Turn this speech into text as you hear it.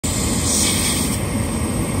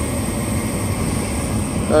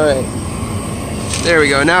Alright. There we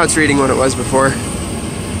go. Now it's reading what it was before.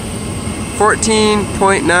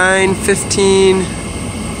 14.9, 15.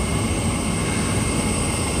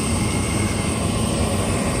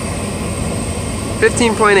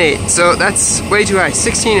 15.8. So that's way too high.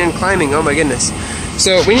 16 and climbing. Oh my goodness.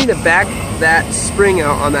 So we need to back that spring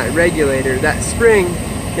out on that regulator. That spring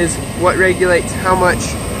is what regulates how much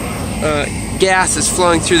gas is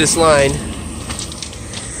flowing through this line.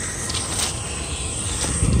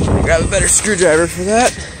 Grab a better screwdriver for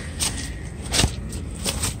that.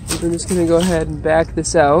 And I'm just going to go ahead and back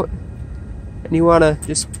this out. And you want to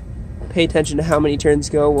just pay attention to how many turns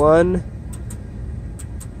go. 1,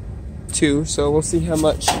 2. So we'll see how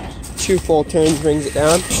much 2 full turns brings it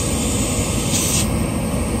down.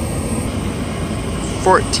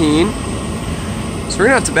 14. So we're going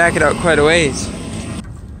to have to back it out quite a ways.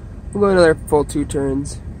 We'll go another full 2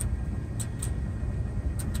 turns.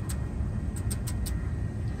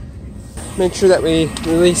 Make sure that we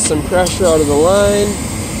release some pressure out of the line.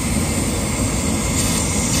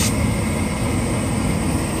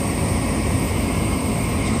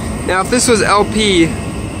 Now if this was LP,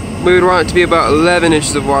 we would want it to be about 11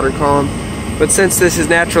 inches of water column. But since this is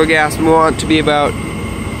natural gas, we want it to be about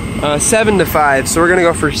 7 to 5, so we're going to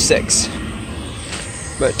go for 6.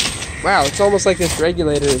 But wow, it's almost like this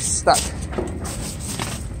regulator is stuck.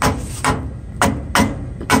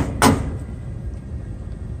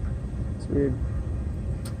 Weird.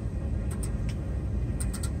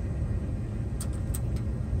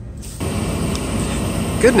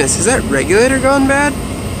 Goodness, is that regulator gone bad?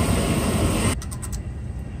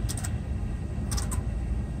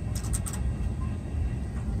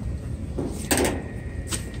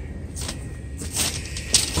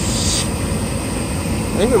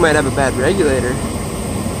 I think we might have a bad regulator.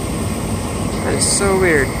 That is so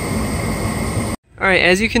weird. Alright,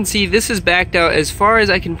 as you can see, this is backed out as far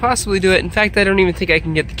as I can possibly do it. In fact, I don't even think I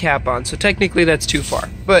can get the cap on, so technically that's too far.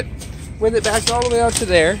 But with it backed all the way out to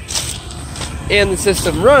there, and the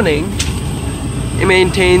system running, it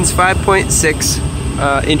maintains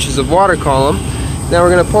 5.6 inches of water column. Now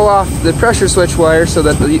we're going to pull off the pressure switch wire so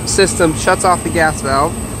that the system shuts off the gas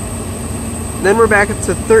valve. Then we're back up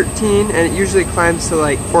to 13, and it usually climbs to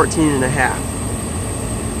like 14 and a half.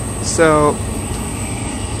 So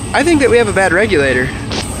I think that we have a bad regulator,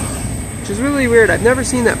 which is really weird. I've never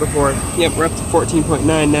seen that before. Yep, we're up to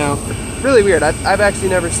 14.9 now. Really weird. I've actually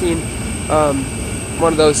never seen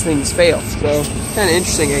one of those things fail. So kind of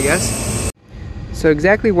interesting, I guess. So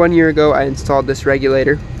exactly 1 year ago, I installed this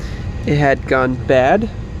regulator. It had gone bad,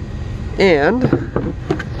 and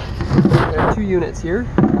there are 2 units here.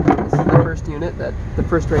 This is the first unit that the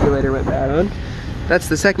first regulator went bad on. That's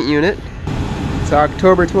the second unit. It's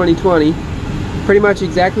October 2020. Pretty much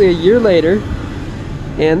exactly a year later,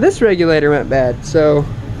 and this regulator went bad, so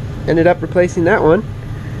ended up replacing that one.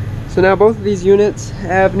 So now both of these units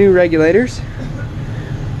have new regulators,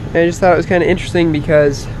 and I just thought it was kind of interesting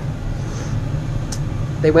because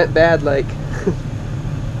they went bad like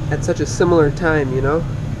at such a similar time, you know.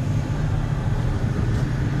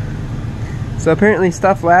 So apparently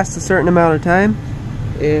stuff lasts a certain amount of time,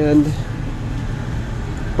 and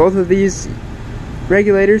both of these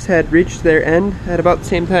regulators had reached their end at about the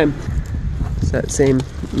same time. It's that same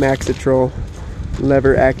Maxitrol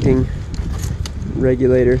lever acting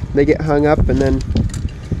regulator. They get hung up and then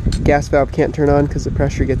the gas valve can't turn on because the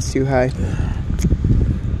pressure gets too high.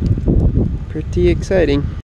 Pretty exciting.